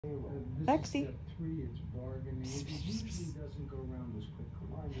Lexi.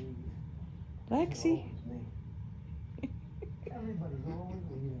 Lexi.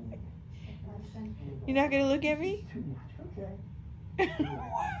 You're not gonna look at me?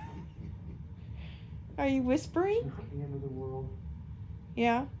 Are you whispering?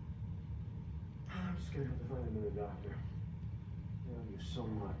 Yeah. I'm just gonna have to find another doctor. I love you so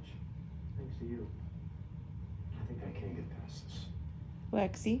much. Thanks to you. I think I can get past this.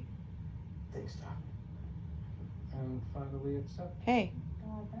 Lexi. Thanks, Doc. And finally accept. Hey.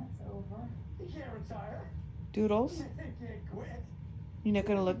 God, that's over. You can't retire. Doodles. You can't quit. You're not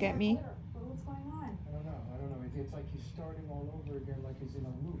gonna look at me? But what's going on? I don't know. It's like he's starting all over again, like he's in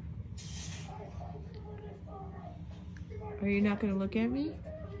a loop. Are you not gonna look at me?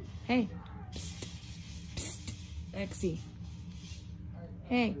 Hey. Lexi.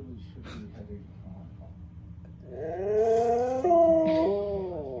 Hey.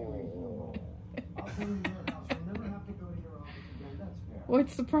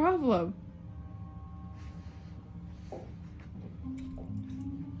 What's the problem?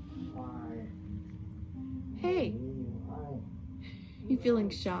 Hey. You feeling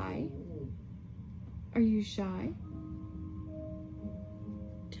shy? Are you shy?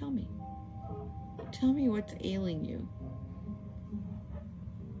 Tell me. Tell me what's ailing you.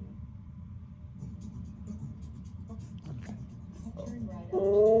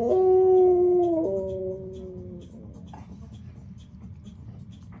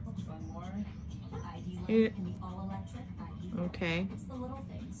 Okay. It's the little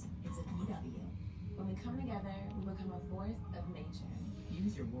things. It's a PW. When we come together, we become a force of nature.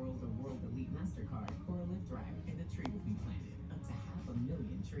 Use your World of World Elite MasterCard or a Lyft ride, and a tree will be planted. Up to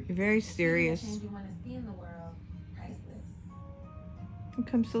 500,000 trees. You're very serious. The change you want to see in the world, priceless. How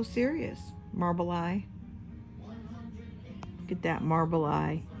come so serious? Marble eye. Look at that marble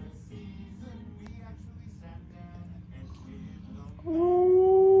eye.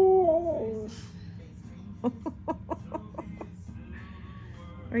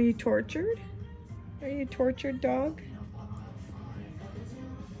 Are you tortured? Are you a tortured dog?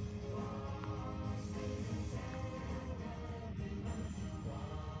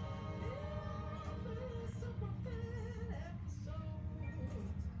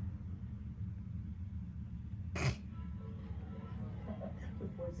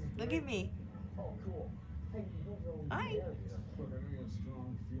 Look at me. Hi.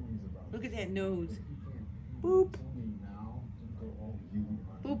 Look at that nose. Boop.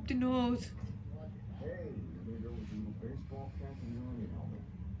 Boop the nose. Hey, you're gonna go with your little baseball cap and your army helmet.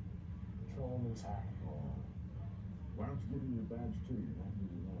 Patrolman's hat. Why don't you give me your badge too? You don't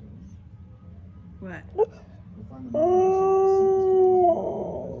really know them. What? We'll find the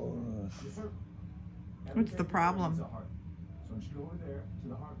yes, sir. What's the problem? So I should go over there to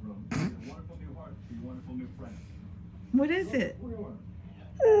the heart room. Get a wonderful new heart for your wonderful new friend. What is it?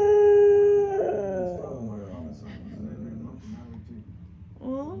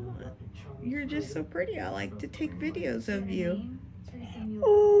 Well, you're just so pretty. I like to take videos of you. You're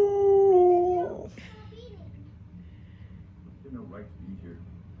no right to be here.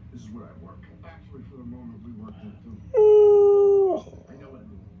 This is where I work. Actually, for the moment, we work here too. I know what I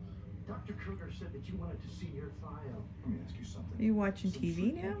mean. Dr. Kruger said that you wanted to see your file. Let me ask you something. Are you watching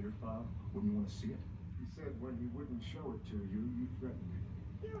TV now? Your file? Wouldn't you want to see it? He said when he wouldn't show it to you, you threatened me.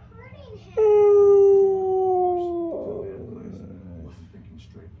 You're hurting him. Wasn't thinking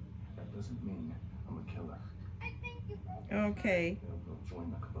straight. That doesn't mean I'm a killer. I think you broke it. Okay. They'll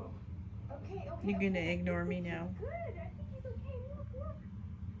join the club. Okay. You're gonna ignore me now. Good. I think he's okay. Look.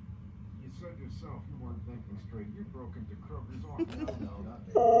 You said yourself you weren't thinking straight. You broke into Kroger's office.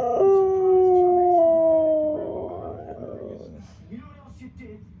 You know what else you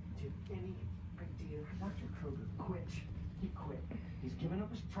did? Do you have any idea? Dr. Kruger quit. He quit. He's given up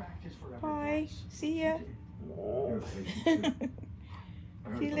his practice for everything. Bye. See ya.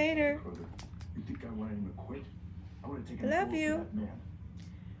 See you later. You think I wanted him to quit? I would have taken Love you. that man.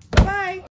 Bye.